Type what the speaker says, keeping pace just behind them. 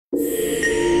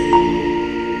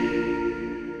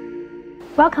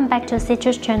Welcome back to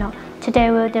Ctube's channel.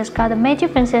 Today we'll discuss the main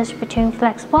differences between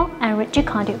flexible and rigid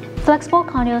conduit. Flexible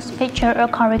conduits feature a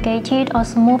corrugated or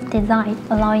smooth design,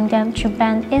 allowing them to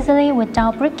bend easily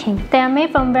without breaking. They are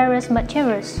made from various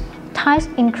materials. Types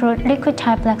include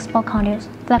liquid-type flexible conduits,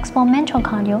 flexible metal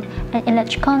conduit, and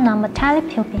electrical non-metallic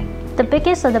tubing. The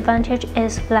biggest advantage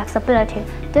is flexibility.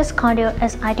 This conduit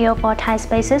is ideal for tight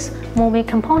spaces, moving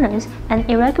components, and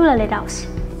irregular layouts.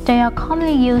 They are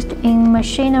commonly used in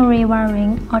machinery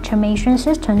wiring, automation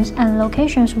systems, and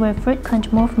locations with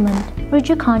frequent movement.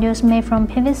 Rigid conduits made from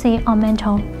PVC or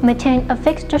metal maintain a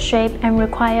fixed shape and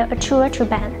require a tool to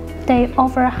bend. They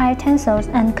offer high tensile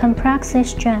and compressive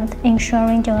strength,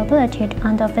 ensuring durability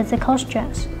under physical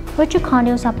stress. Rigid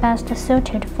conduits are best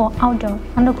suited for outdoor,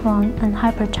 underground, and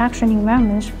high protection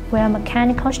environments where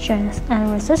mechanical strength and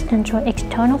resistance to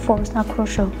external force are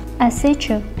crucial. At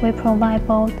Ctube, we provide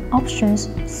both options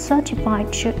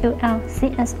certified to UL,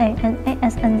 CSA, and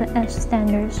ASNZS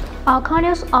standards. Our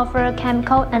conduits offer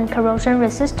chemical and corrosion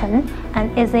resistance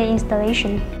and easy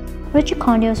installation. Rigid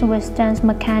conduits withstand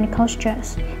mechanical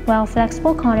stress, while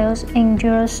flexible conduits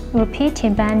endure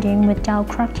repeated bending without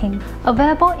cracking.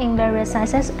 Available in various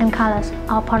sizes and colors,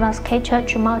 our products cater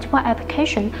to multiple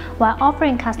applications while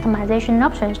offering customization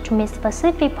options to meet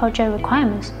specific project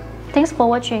requirements. Thanks for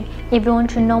watching. If you want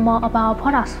to know more about our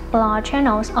products, follow our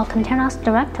channels or contact us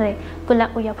directly. Good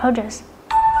luck with your projects.